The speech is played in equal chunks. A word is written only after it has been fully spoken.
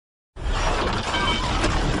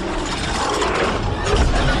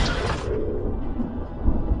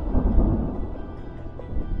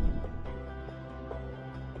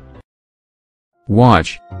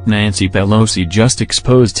Watch, Nancy Pelosi just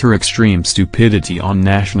exposed her extreme stupidity on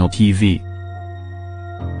national TV.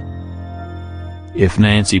 If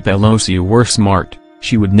Nancy Pelosi were smart,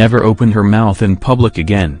 she would never open her mouth in public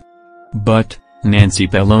again. But, Nancy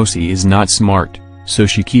Pelosi is not smart, so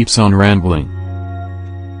she keeps on rambling.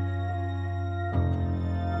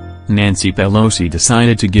 Nancy Pelosi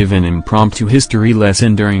decided to give an impromptu history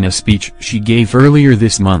lesson during a speech she gave earlier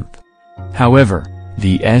this month. However,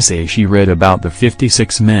 the essay she read about the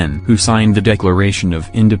 56 men who signed the Declaration of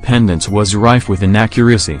Independence was rife with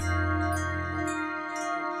inaccuracy.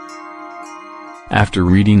 After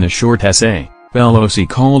reading the short essay, Pelosi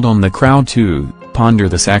called on the crowd to ponder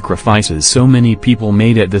the sacrifices so many people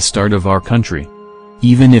made at the start of our country,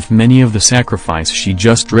 even if many of the sacrifices she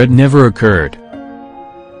just read never occurred.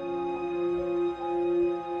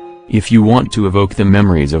 If you want to evoke the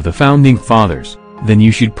memories of the Founding Fathers, then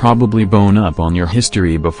you should probably bone up on your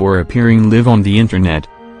history before appearing live on the internet.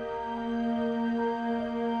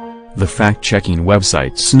 The fact-checking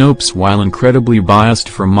website Snopes, while incredibly biased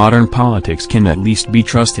for modern politics, can at least be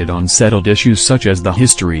trusted on settled issues such as the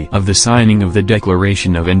history of the signing of the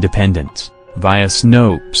Declaration of Independence, via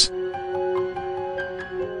Snopes.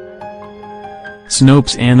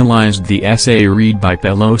 Snopes analyzed the essay read by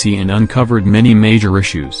Pelosi and uncovered many major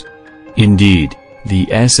issues. Indeed, the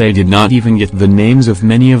essay did not even get the names of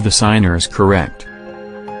many of the signers correct.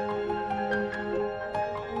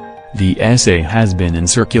 The essay has been in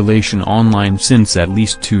circulation online since at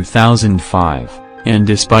least 2005, and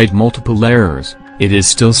despite multiple errors, it is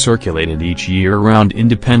still circulated each year around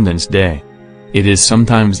Independence Day. It is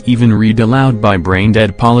sometimes even read aloud by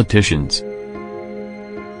brain-dead politicians.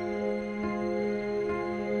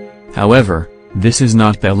 However, this is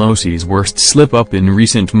not Pelosi's worst slip-up in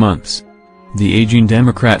recent months. The aging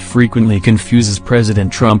Democrat frequently confuses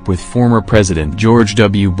President Trump with former President George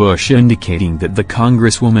W. Bush, indicating that the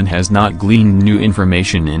Congresswoman has not gleaned new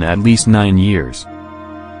information in at least 9 years.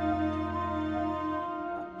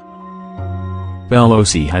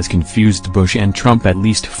 Pelosi has confused Bush and Trump at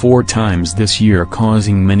least 4 times this year,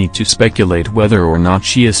 causing many to speculate whether or not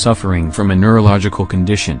she is suffering from a neurological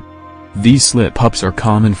condition. These slip-ups are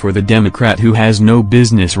common for the Democrat who has no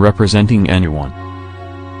business representing anyone.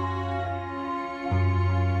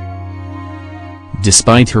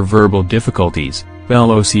 Despite her verbal difficulties,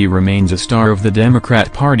 Pelosi remains a star of the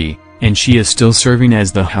Democrat Party, and she is still serving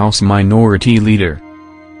as the House Minority Leader.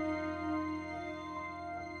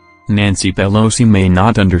 Nancy Pelosi may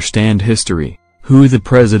not understand history, who the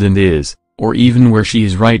president is, or even where she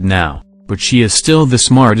is right now, but she is still the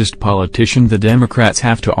smartest politician the Democrats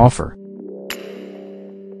have to offer.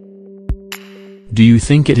 Do you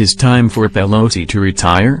think it is time for Pelosi to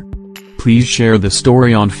retire? Please share the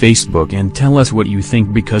story on Facebook and tell us what you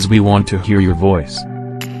think, because we want to hear your voice.